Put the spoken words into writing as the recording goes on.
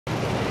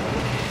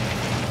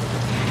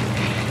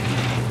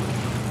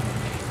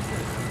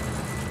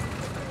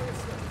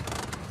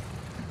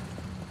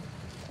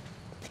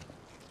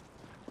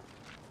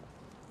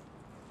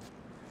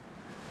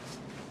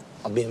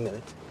be a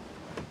minute.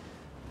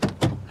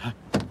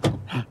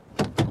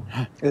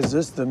 Is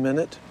this the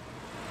minute?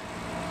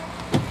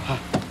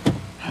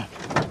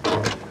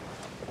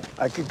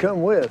 I could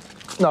come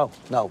with. No.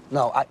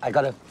 I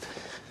gotta...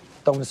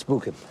 Don't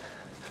spook him.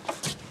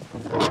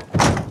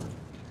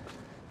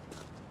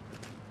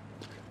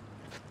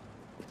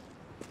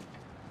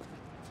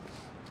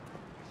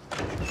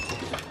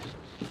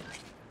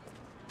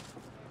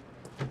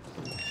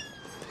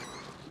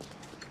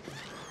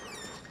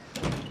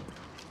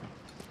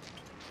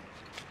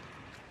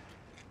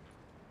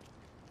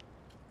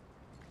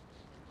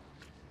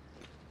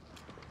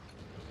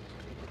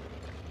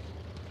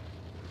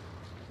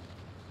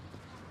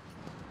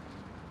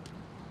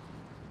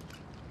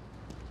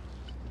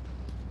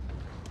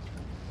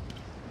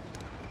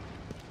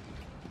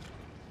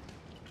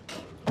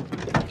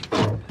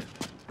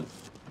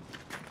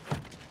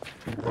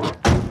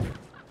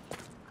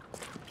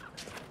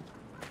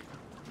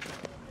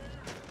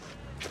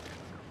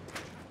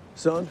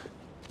 Son,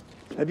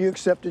 have you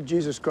accepted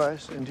Jesus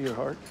Christ into your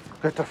heart?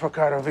 Get the fuck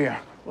out of here.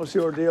 What's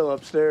your deal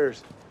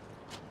upstairs?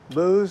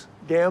 Booze?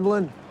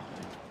 Gambling?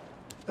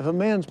 If a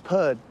man's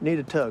pud need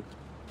a tug,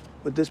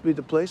 would this be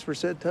the place for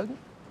said tugging?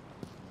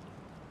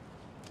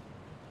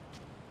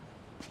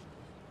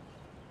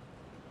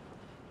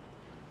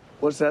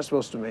 What's that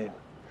supposed to mean?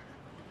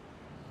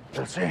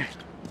 Let's see.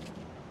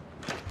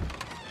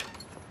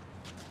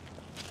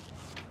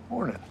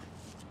 Morning.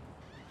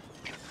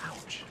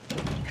 Ouch.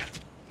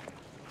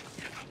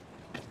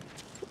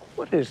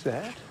 What is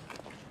that?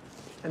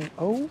 An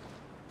O?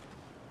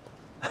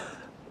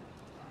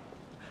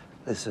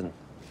 Listen,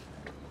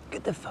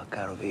 get the fuck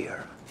out of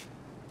here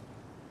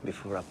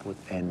before I put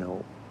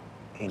N-O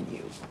in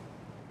you.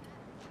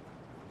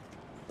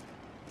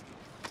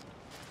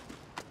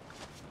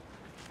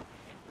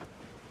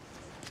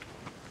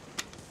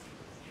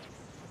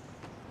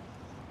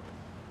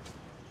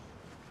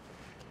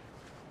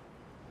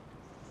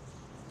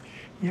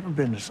 You ever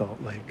been to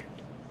Salt Lake?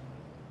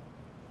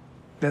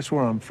 That's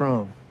where I'm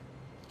from.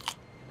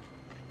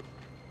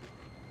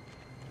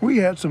 We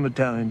had some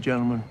Italian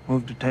gentlemen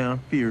move to town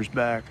a few years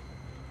back.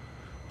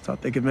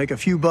 Thought they could make a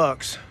few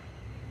bucks,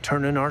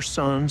 turning our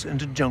sons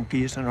into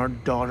junkies and our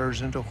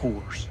daughters into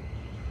whores.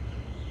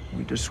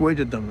 We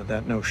dissuaded them of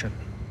that notion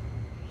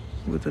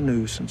with a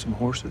noose and some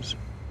horses.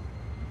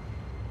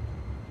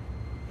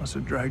 Must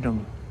have dragged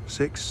them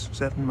 6,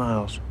 7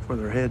 miles before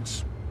their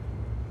heads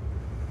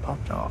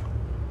popped off.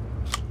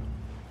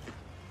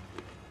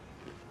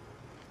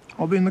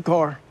 I'll be in the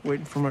car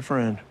waiting for my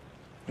friend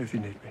if you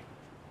need me.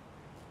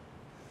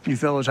 You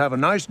fellas have a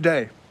nice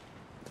day.